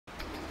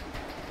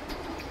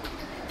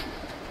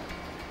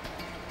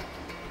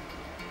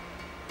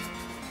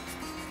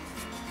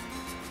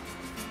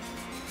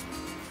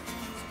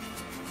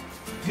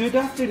Good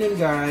afternoon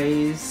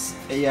guys!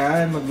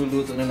 Ayan,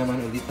 magluluto na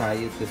naman ulit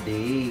tayo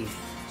today.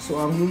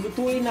 So ang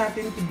lulutuin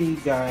natin today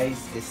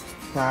guys is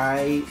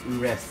Thai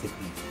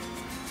recipe.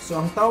 So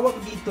ang tawag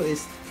dito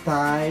is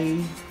Thai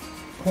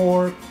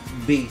pork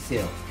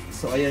basil.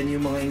 So ayan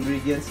yung mga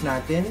ingredients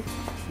natin.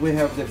 We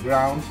have the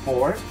ground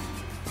pork.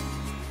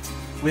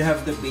 We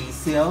have the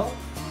basil.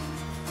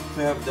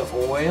 We have the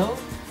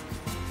oil.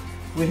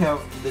 We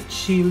have the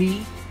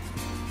chili.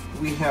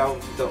 We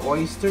have the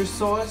oyster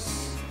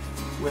sauce.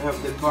 We have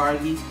the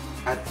garlic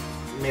at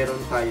meron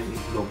tayong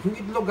itlog. Yung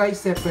itlog guys,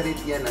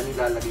 separate yan. Ang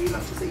ilalagay lang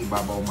siya sa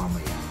ibabaw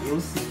mamaya.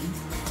 You'll see.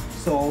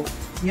 So,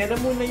 yan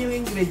na muna yung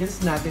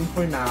ingredients natin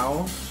for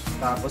now.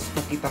 Tapos,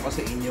 pakita ko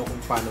sa inyo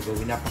kung paano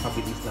gawin.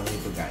 Napakabilis lang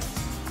ito guys.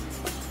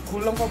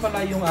 Kulang pa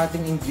pala yung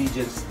ating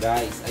ingredients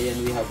guys. Ayan,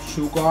 we have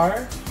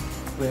sugar,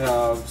 we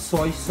have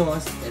soy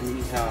sauce, and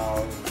we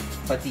have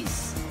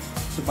patis.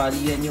 So,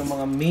 bali yan yung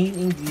mga main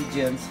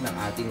ingredients ng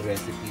ating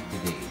recipe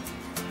today.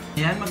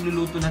 Ayan,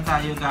 magluluto na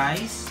tayo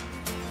guys.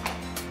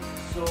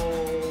 So,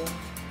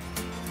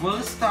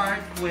 we'll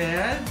start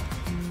with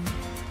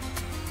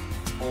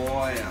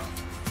oil.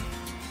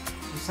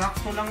 So,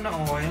 sakto lang na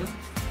oil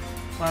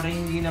para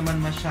hindi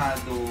naman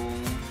masyadong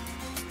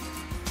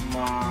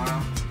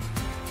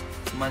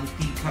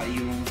mantika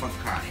yung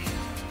pagkain.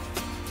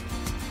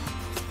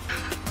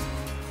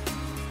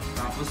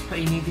 Tapos,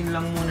 painitin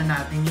lang muna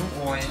natin yung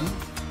oil.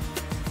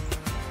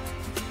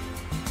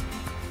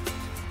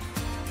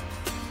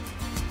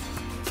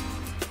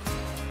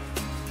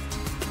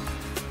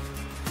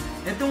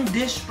 Itong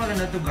dish pala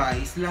na to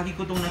guys, lagi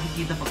ko itong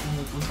nakikita pag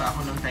pumupunta ako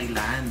ng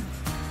Thailand.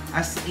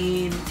 As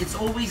in, it's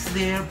always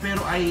there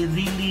pero I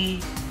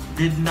really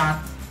did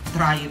not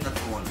try it at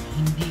all.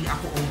 Hindi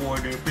ako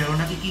umorder pero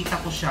nakikita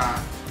ko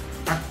siya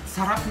at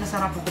sarap na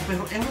sarap ako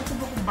pero ewan ko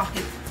ba kung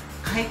bakit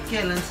kahit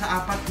kailan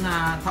sa 4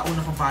 na taon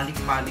na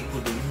pabalik-balik ko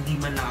doon, hindi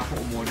man lang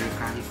ako umorder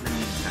kahit na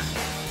minsan.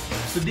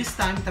 So this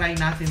time, try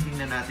natin,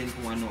 tingnan natin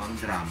kung ano ang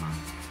drama.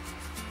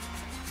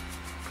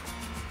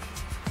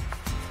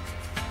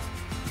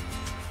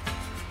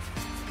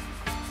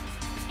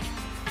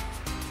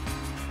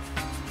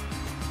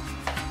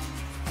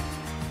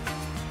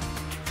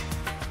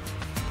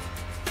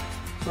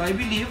 So I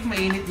believe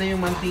mainit na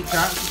yung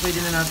mantika. So pwede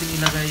na natin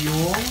ilagay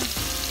yung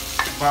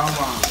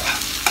bawang.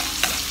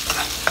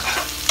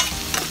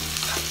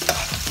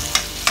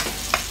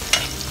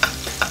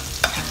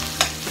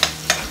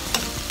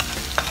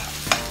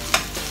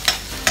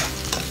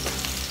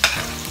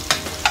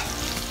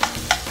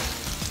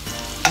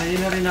 Pwede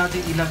na rin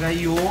natin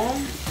ilagay yung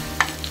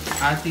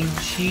ating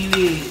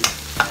chili.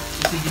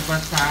 Kasi di ba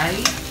Thai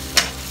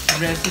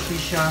recipe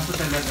siya, so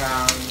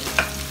talagang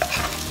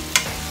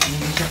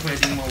hindi siya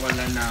pwedeng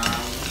mawala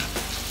ng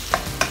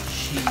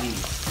chili.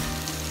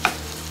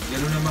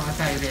 Ganun ang mga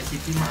Thai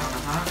recipe,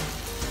 maanghang.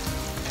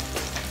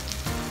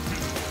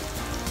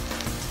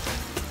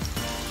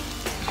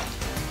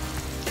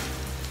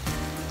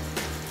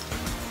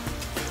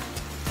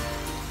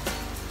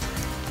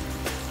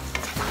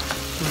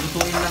 So,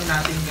 lutuin lang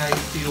natin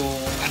guys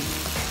yung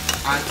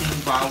ating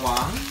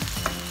bawang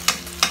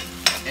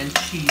and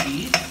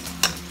chili.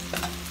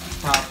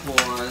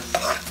 Tapos,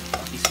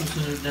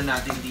 isusunod na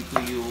natin dito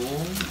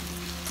yung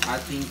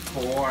ating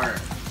pork.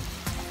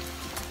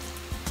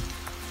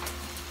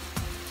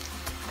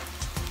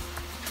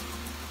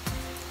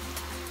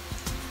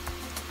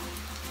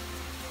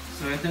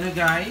 So, ito na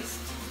guys.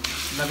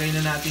 Lagay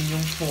na natin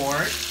yung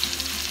pork.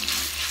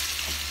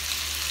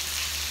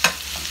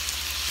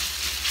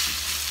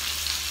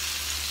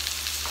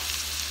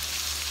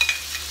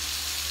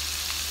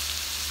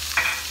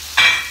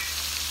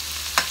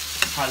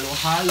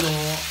 Halo-halo.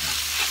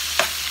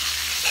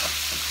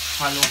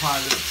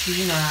 Halo-halo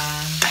China.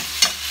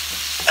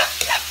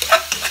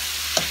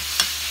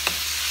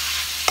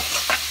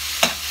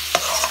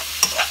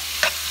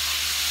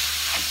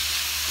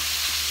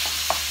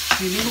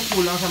 Pili mo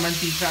kulang sa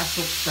mantika, so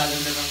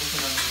talagang gusto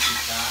ng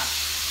mantika.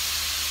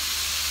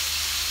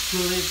 So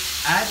let's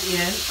add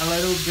in a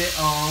little bit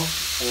of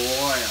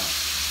oil.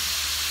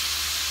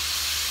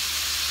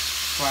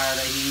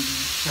 Para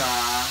hindi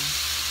siya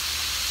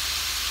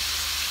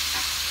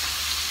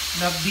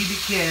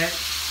nabdidikit.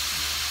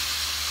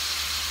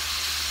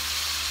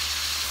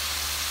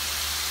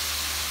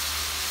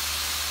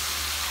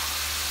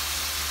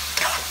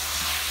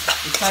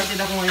 Excited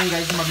ako ngayon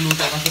guys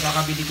magluto kasi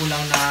kakabili ko lang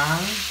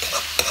ng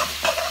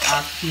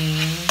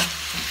aking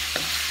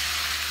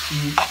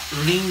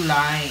ring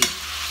light.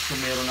 So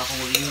meron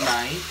akong ring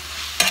light.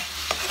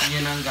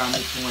 Yan ang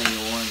gamit ko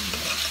ngayon.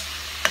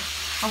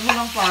 Ako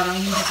lang parang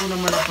hindi ko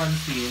naman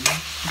napansin.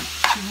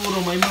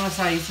 Siguro may mga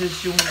sizes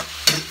yung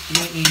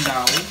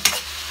ilaw.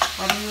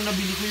 Parang yung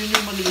nabili ko yun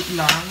yung maliit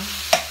lang.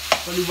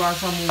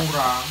 Palibasa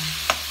mura.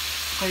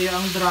 Kaya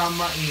ang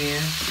drama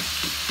is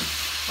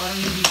parang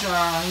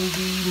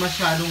hindi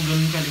masyadong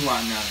ganun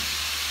kaliwanag.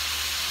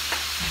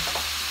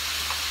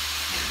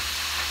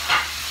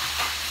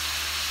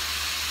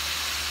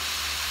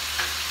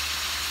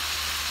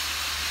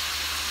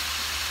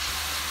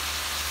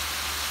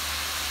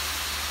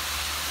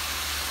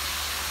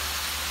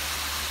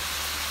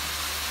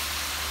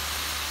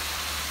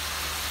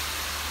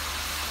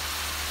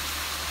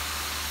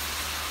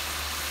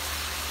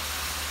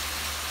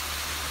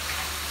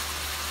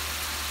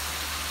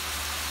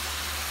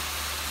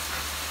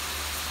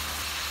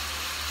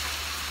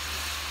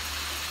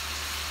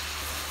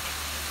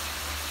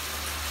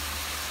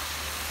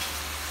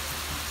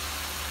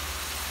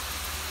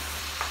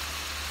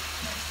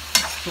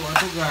 So,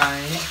 ito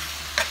guys,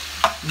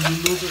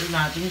 niluluto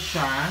natin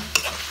siya.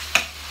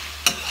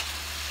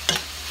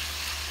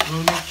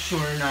 We'll make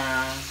sure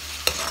na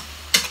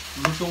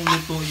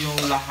lutong-luto yung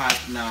lahat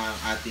ng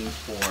ating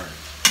pork.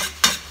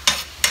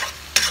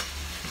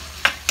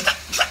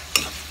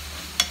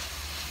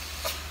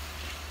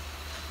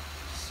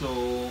 So,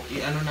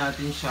 i-ano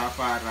natin siya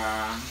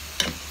para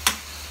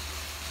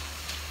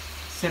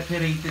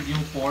separated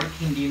yung pork,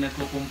 hindi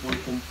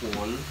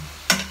nagkukumpul-kumpul.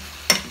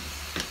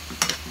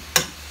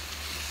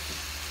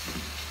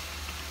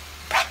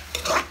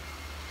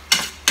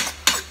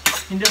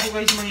 Hindi ako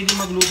guys mahilig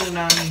magluto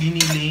ng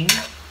giniling.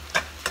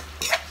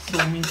 So,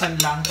 minsan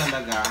lang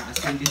talaga. As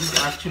in, this is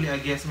actually,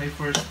 I guess, my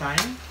first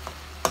time.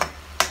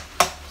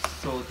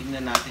 So,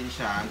 tingnan natin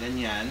siya.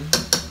 Ganyan.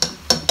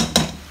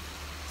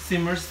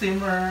 Simmer,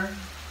 simmer.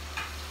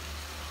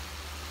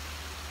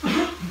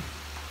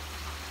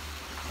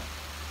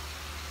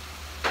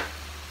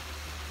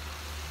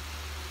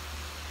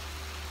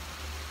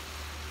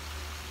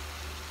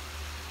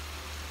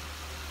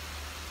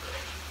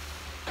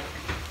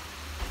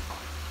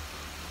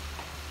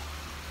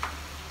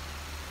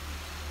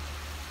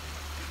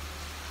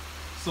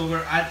 So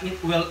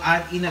we'll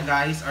add in na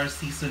guys our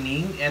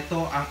seasoning.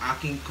 Ito ang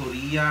aking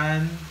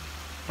Korean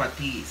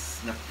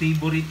patis na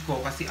favorite ko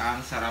kasi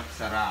ang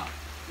sarap-sarap.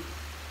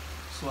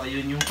 So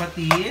ayun yung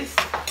patis.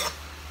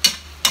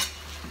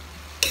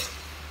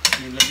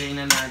 Nilagay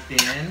na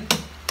natin.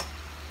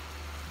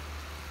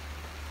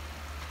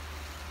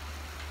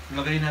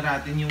 Lagay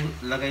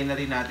na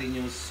rin natin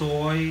yung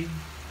soy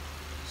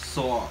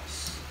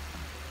sauce.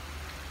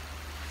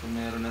 So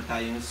meron na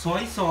tayong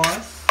soy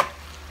sauce.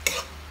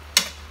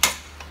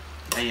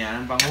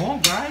 Ayan, bango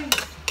guys.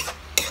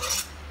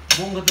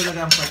 Bongga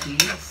talaga ang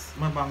patis.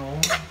 Mabango.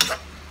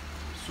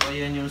 So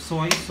ayan yung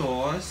soy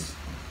sauce.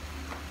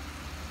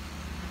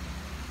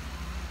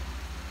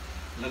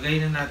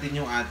 Lagay na natin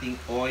yung ating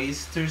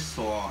oyster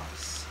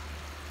sauce.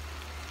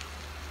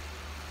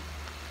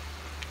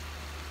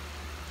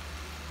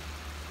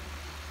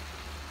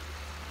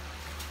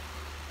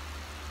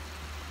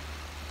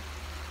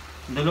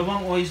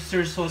 Dalawang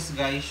oyster sauce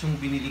guys yung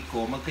binili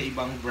ko.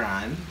 Magkaibang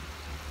brand.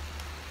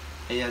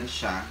 Ayan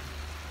siya.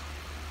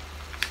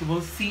 So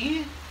we'll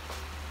see.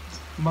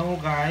 Bango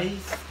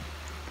guys.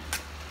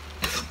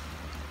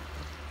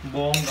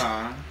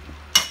 Bongga.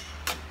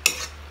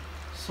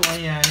 So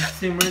ayan,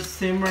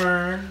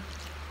 simmer.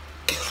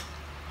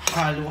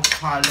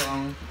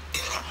 Halo-halo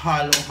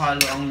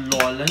ang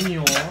lola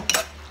nyo.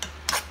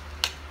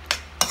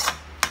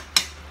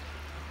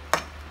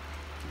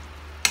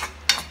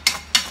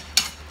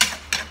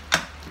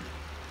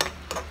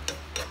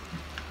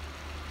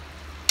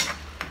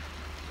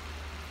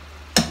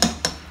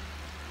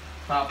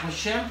 Tapos,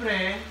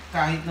 syempre,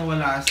 kahit na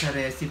wala sa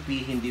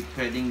recipe, hindi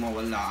pwedeng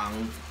mawala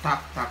ang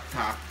tak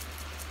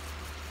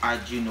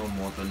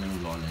Ajinomoto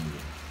ng lola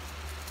niya.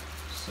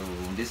 So,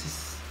 this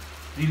is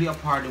really a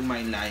part of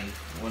my life.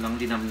 Walang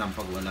dinamnam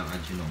pag walang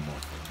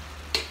Ajinomoto.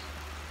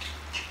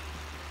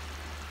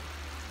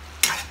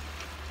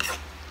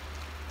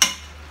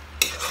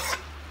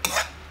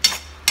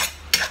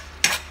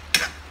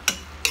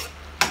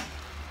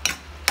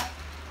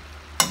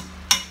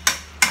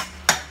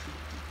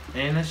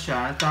 Ayan na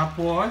siya.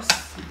 Tapos,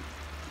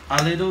 a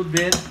little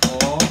bit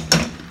of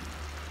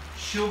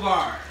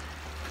sugar.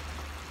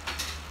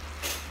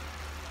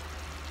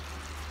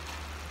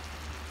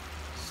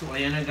 So,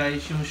 ayan na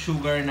guys yung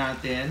sugar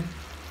natin.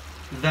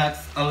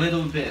 That's a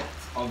little bit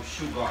of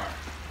sugar.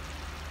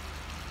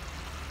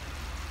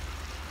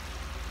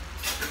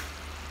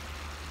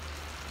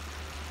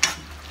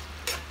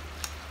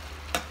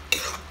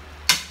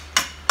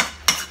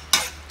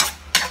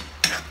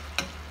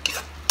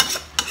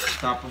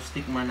 Tapos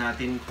tikman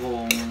natin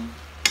kung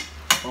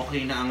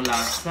okay na ang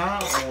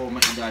lasa o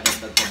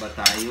maidadagdag pa ba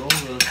tayo.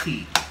 We'll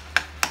see.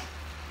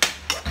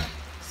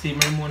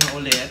 Simmer muna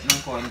ulit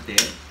ng konti.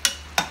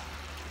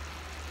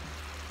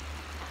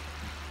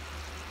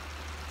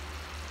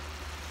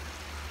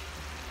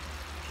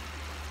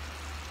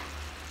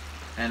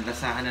 And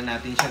lasahan na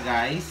natin siya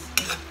guys.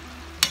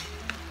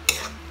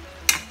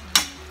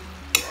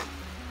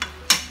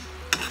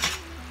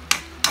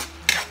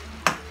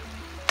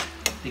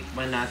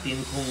 Tikman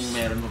natin kung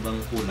meron mo bang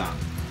kulang.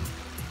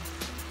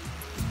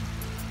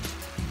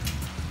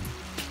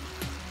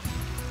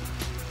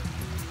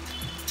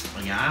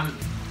 Ayan.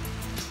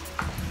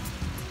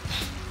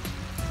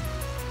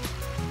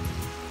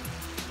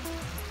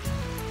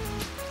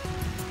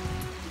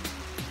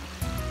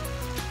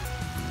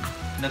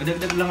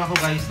 Nagdagdag lang ako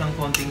guys ng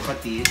konting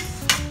patis.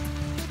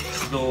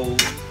 Though,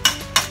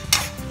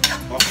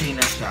 okay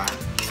na siya.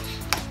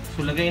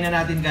 So, lagay na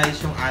natin guys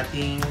yung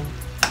ating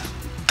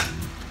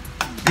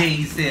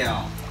Basil.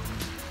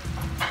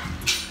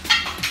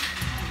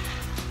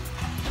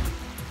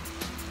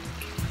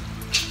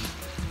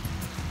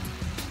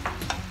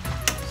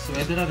 So,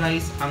 ito na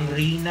guys, ang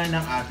reyna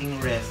ng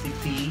ating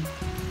recipe,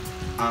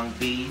 ang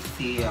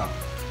basil.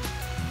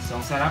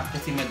 So, ang sarap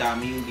kasi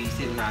madami yung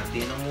basil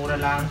natin. Ang mura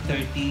lang,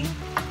 30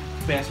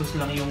 pesos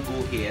lang yung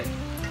guhit.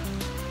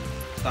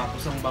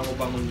 Tapos ang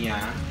bango-bango niya.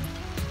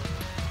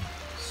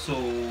 So,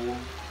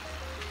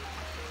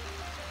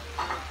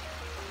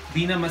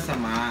 di na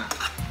masama.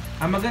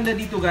 Ang maganda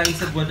dito guys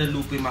sa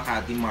Guadalupe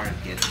Makati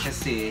Market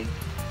kasi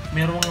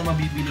meron mga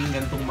mabibiling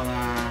gantong mga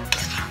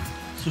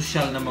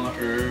social na mga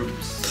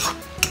herbs.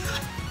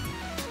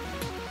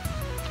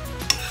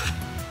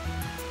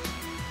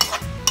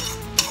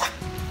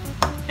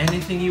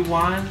 Anything you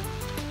want,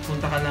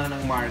 punta ka lang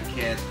ng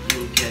market,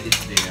 you'll get it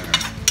there.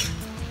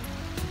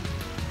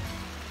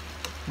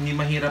 Hindi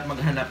mahirap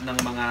maghanap ng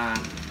mga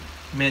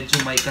medyo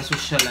may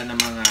kasosyalan na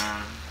mga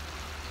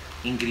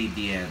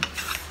ingredients.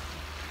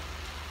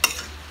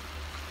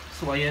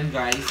 So ayan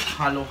guys,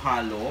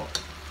 halo-halo.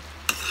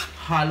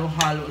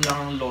 Halo-halo lang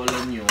ang lola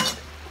nyo.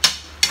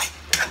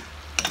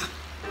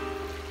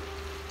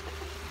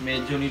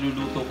 Medyo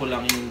niluluto ko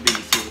lang yung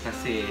basil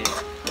kasi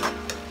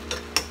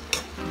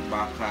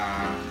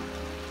baka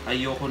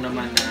ayoko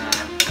naman na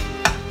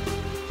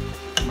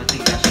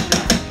matigas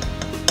siya.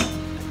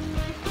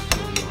 So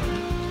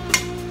yun.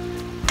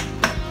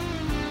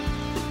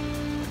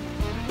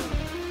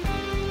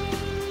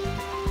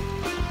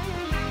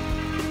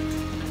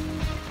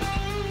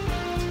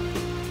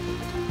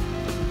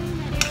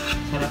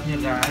 Sarap niya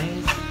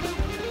guys.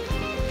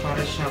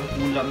 Para siyang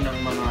ulam ng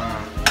mga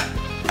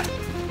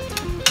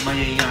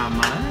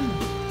mayayaman.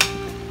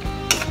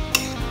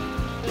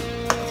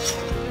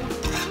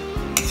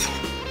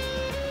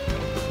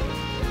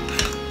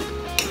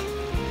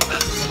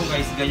 Ako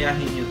guys,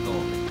 gayahin nyo to.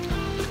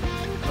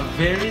 A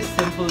very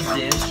simple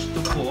dish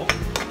to cook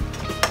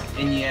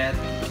and yet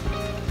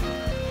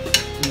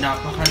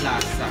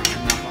napakalasa,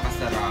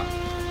 napakasarap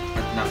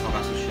at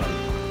napakasosyal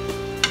pa.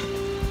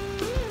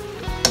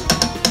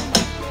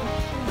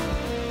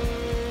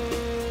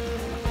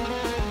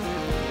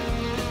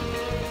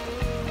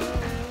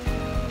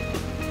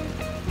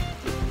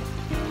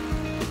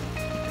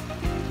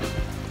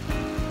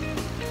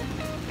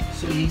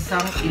 So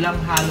ilang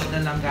halo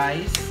na lang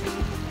guys.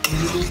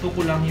 Niluluto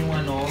ko lang yung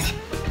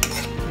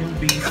yung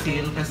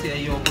basil kasi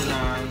ayoko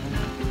nang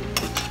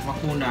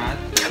makunat.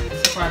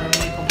 Kasi parang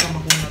may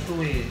pagkamakunat to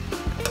eh.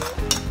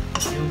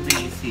 Yung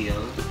basil.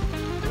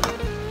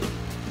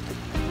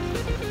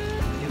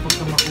 Yung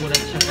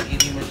pagkamakunat siya pag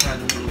hindi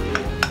masyadong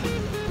luto.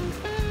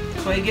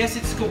 So I guess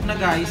it's cooked na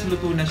guys.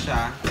 Luto na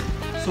siya.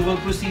 So we'll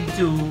proceed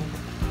to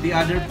the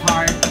other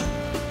part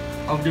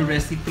of the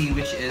recipe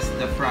which is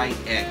the fried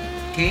egg.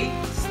 Okay?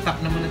 Stop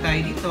na muna tayo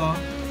dito.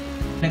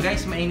 Na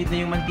guys, mainit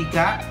na yung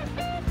mantika.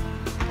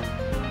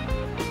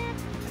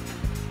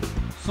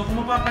 So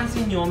kung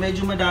mapapansin nyo,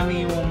 medyo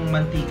madami yung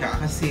mantika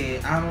kasi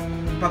ang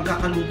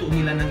pagkakaluto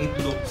nila ng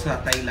itlog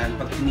sa Thailand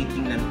pag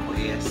tinitingnan ko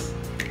is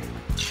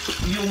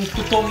yung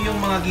tutong yung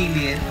mga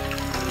gilid,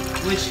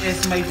 which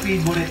is my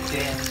favorite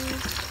din.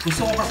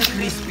 Gusto ko kasi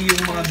crispy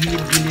yung mga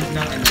gilid-gilid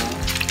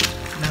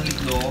ng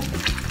itlog.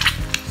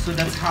 So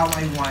that's how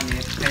I want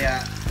it.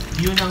 Kaya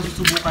yun ang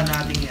susubukan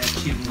natin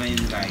i-achieve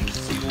ngayon guys.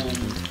 Yung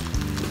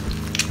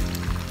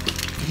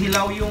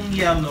hilaw yung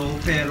yellow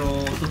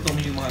pero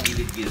tutong yung mga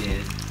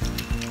gilid-gilid.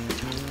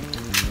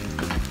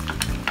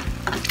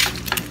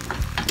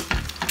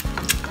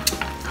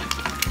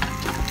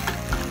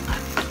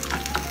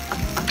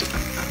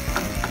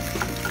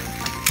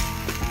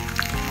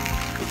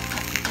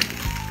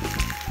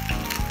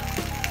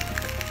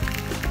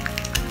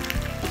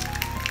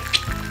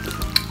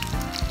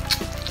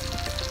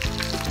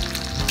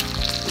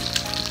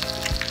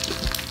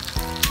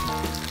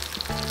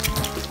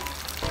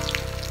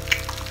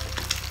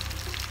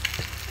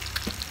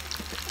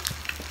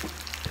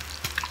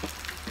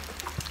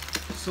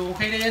 So,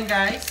 okay na yan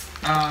guys.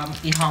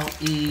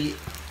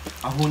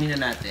 Ahunin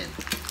na natin.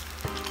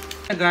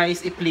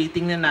 Guys,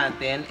 i-plating na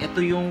natin. Ito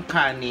yung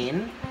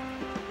kanin.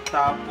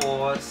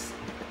 Tapos,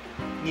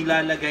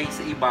 nilalagay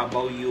sa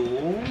ibabaw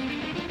yung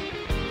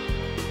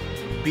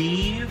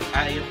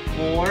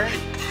pork,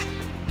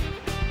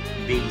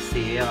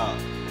 basil.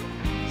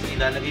 So,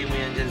 ilalagay mo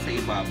yan dyan sa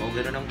ibabaw.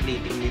 Ganun ang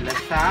plating nila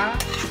sa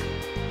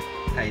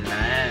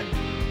Thailand.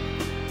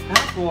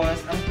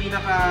 Tapos, ang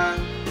pinaka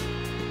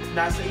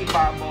nasa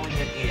ibabaw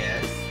niya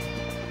is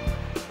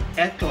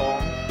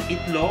etong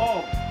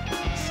itlog.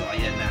 So,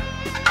 ayan na.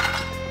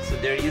 So,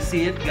 there you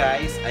see it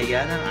guys.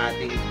 Ayan ang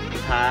ating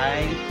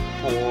Thai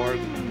pork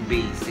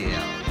basil.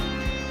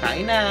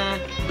 Kain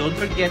na! Don't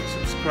forget to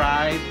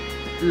subscribe,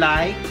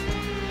 like,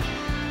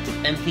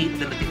 and hit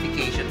the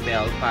notification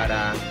bell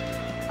para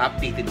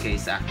updated kayo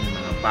sa aking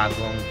mga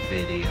bagong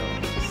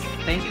videos.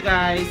 Thank you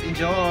guys!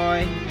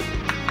 Enjoy!